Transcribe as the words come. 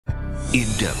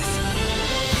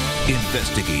In-depth.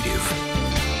 Investigative.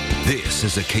 This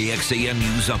is a KXAN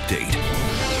News Update.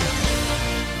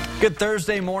 Good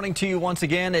Thursday morning to you once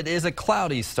again. It is a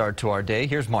cloudy start to our day.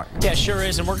 Here's Mark. Yeah, sure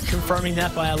is, and we're confirming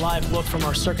that by a live look from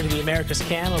our Circuit of the Americas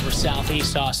cam over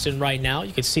southeast Austin right now.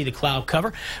 You can see the cloud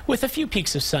cover with a few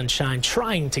peaks of sunshine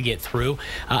trying to get through.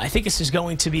 I think this is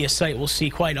going to be a sight we'll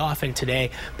see quite often today.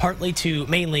 Partly to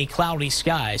mainly cloudy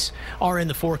skies are in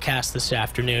the forecast this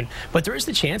afternoon, but there is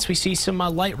the chance we see some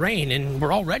light rain, and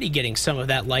we're already getting some of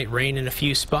that light rain in a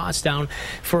few spots down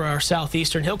for our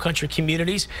southeastern hill country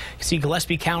communities. You can see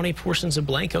Gillespie County, portions of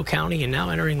Blanco County, and now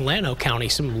entering Llano County.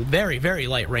 Some very, very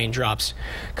light raindrops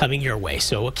coming your way.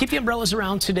 So we'll keep the umbrellas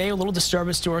around today. A little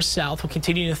disturbance to our south. We'll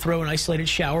continue to throw an isolated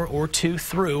shower or two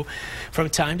through from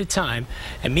time to time.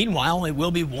 And meanwhile, it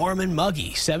will be warm and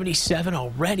muggy. 77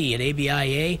 already at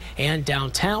ABIA and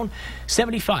downtown.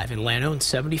 75 in Llano and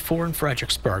 74 in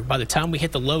Fredericksburg. By the time we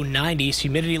hit the low 90s,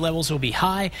 humidity levels will be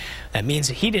high. That means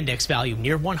a heat index value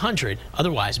near 100.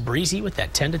 Otherwise breezy with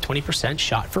that 10 to 20%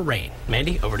 shot for rain.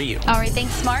 Mandy, over to you. All right,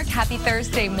 thanks, Mark. Happy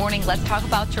Thursday morning. Let's talk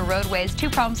about your roadways. Two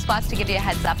problem spots to give you a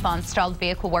heads up on. Stalled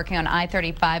vehicle working on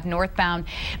I-35 northbound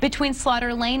between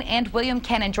Slaughter Lane and William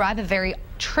Cannon Drive. A very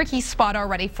tricky spot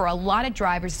already for a lot of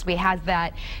drivers. We had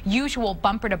that usual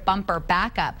bumper-to-bumper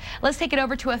backup. Let's take it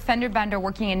over to a fender bender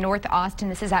working in North Austin.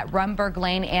 This is at Rumberg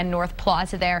Lane and North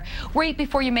Plaza there. Right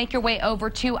before you make your way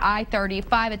over to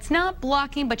I-35. It's not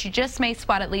blocking, but you just may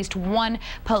spot at least one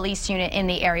police unit in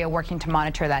the area working to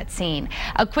monitor that scene.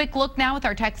 A quick look now with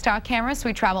our TechStar cameras.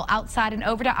 We travel outside and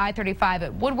over to I-35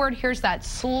 at Woodward. Here's that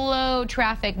slow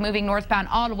traffic moving northbound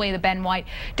all the way to Ben White.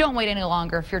 Don't wait any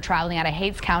longer if you're traveling out of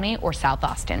Hays County or South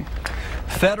Austin.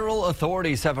 Federal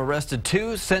authorities have arrested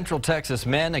two Central Texas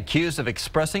men accused of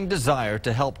expressing desire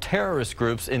to help terrorist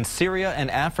groups in Syria and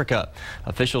Africa.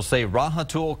 Officials say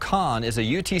Rahatul Khan is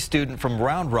a UT student from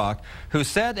Round Rock who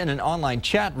said in an online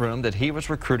chat room that he was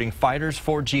recruiting fighters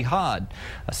for jihad.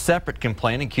 A separate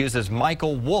complaint accuses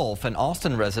Michael Wolf, an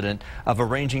Austin resident, of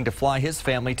arranging to fly his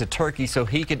family to Turkey so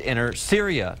he could enter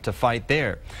Syria to fight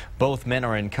there. Both men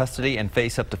are in custody and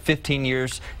face up to 15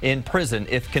 years in prison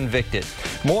if convicted.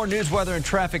 More news, weather, and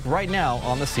traffic right now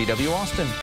on the CW Austin.